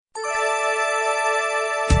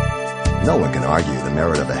No one can argue the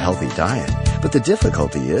merit of a healthy diet, but the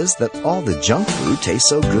difficulty is that all the junk food tastes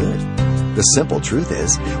so good. The simple truth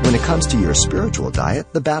is, when it comes to your spiritual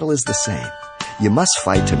diet, the battle is the same. You must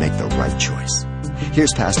fight to make the right choice.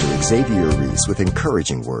 Here's Pastor Xavier Reese with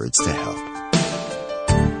encouraging words to help.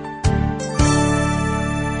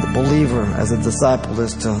 The believer as a disciple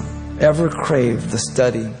is to ever crave the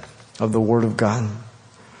study of the Word of God.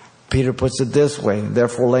 Peter puts it this way: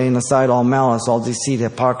 therefore, laying aside all malice, all deceit,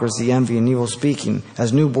 hypocrisy, envy, and evil speaking,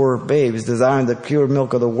 as newborn babes, desiring the pure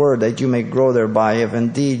milk of the Word, that you may grow thereby, if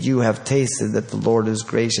indeed you have tasted that the Lord is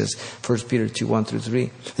gracious. 1 Peter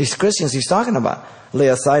 2:1-3. These Christians he's talking about, lay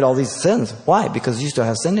aside all these sins. Why? Because you still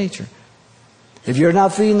have sin nature. If you're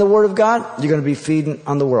not feeding the Word of God, you're going to be feeding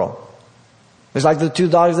on the world. It's like the two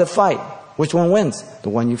dogs that fight. Which one wins? The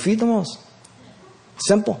one you feed the most.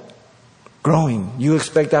 Simple. Growing. You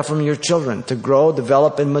expect that from your children, to grow,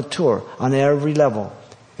 develop, and mature on every level.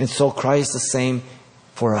 And so Christ the same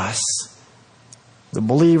for us. The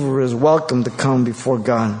believer is welcome to come before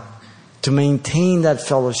God, to maintain that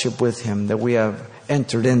fellowship with Him that we have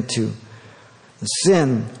entered into.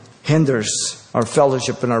 Sin hinders our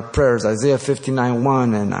fellowship and our prayers. Isaiah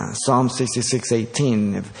 59:1 and Psalm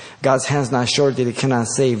 66:18. If God's hand's not short that He cannot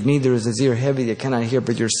save, neither is His ear heavy that He cannot hear,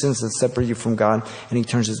 but your sins that separate you from God, and He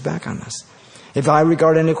turns His back on us. If I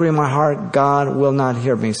regard iniquity in my heart, God will not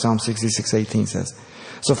hear me, Psalm 66:18 says.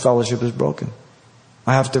 So fellowship is broken.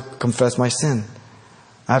 I have to confess my sin.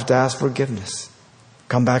 I have to ask forgiveness.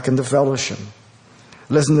 Come back into fellowship.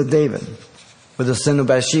 Listen to David with the sin of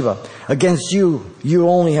Bathsheba. Against you, you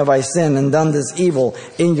only have I sinned and done this evil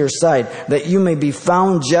in your sight, that you may be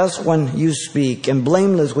found just when you speak and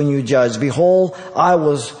blameless when you judge. Behold, I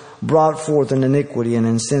was brought forth in iniquity, and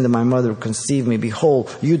in sin that my mother conceived me. Behold,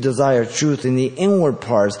 you desire truth in the inward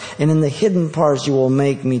parts, and in the hidden parts you will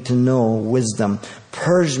make me to know wisdom.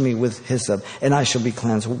 Purge me with hyssop, and I shall be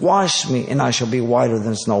cleansed. Wash me, and I shall be whiter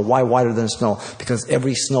than snow. Why whiter than snow? Because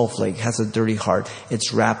every snowflake has a dirty heart.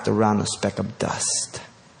 It's wrapped around a speck of dust.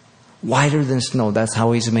 Whiter than snow. That's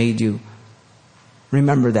how He's made you.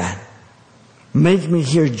 Remember that. Make me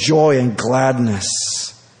hear joy and gladness.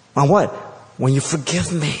 On what? When you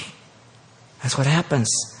forgive me. That's what happens.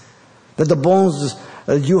 That the bones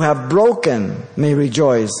you have broken may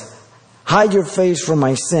rejoice. Hide your face from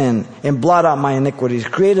my sin and blot out my iniquities.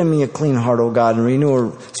 Create in me a clean heart, O God, and renew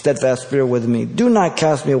a steadfast spirit within me. Do not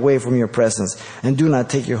cast me away from your presence, and do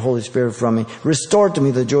not take your Holy Spirit from me. Restore to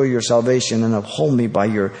me the joy of your salvation, and uphold me by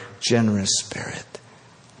your generous spirit.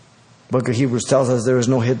 The book of Hebrews tells us there is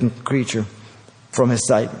no hidden creature from His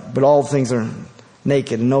sight, but all things are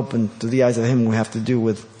naked and open to the eyes of Him we have to do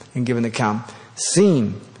with and give an account.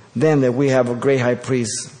 Seeing then that we have a great high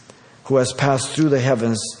priest who has passed through the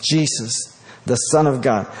heavens, Jesus, the Son of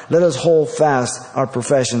God, let us hold fast our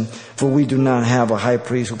profession, for we do not have a high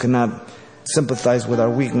priest who cannot sympathize with our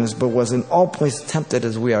weakness, but was in all points tempted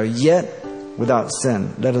as we are, yet without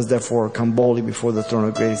sin. Let us therefore come boldly before the throne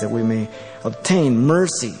of grace, that we may obtain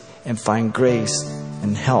mercy and find grace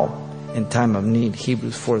and help in time of need.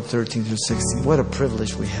 Hebrews 4:13-16. What a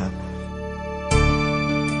privilege we have.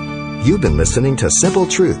 You've been listening to Simple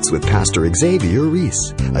Truths with Pastor Xavier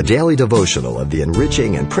Reese, a daily devotional of the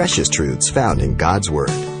enriching and precious truths found in God's Word.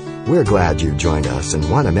 We're glad you've joined us and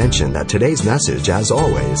want to mention that today's message, as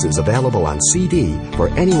always, is available on CD for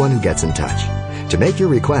anyone who gets in touch. To make your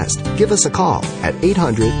request, give us a call at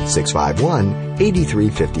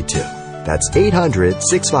 800-651-8352. That's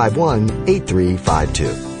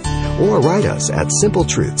 800-651-8352. Or write us at Simple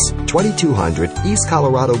Truths, 2200 East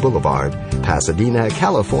Colorado Boulevard, Pasadena,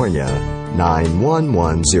 California,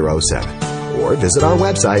 91107. Or visit our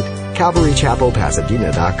website,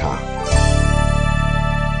 CalvaryChapelPasadena.com.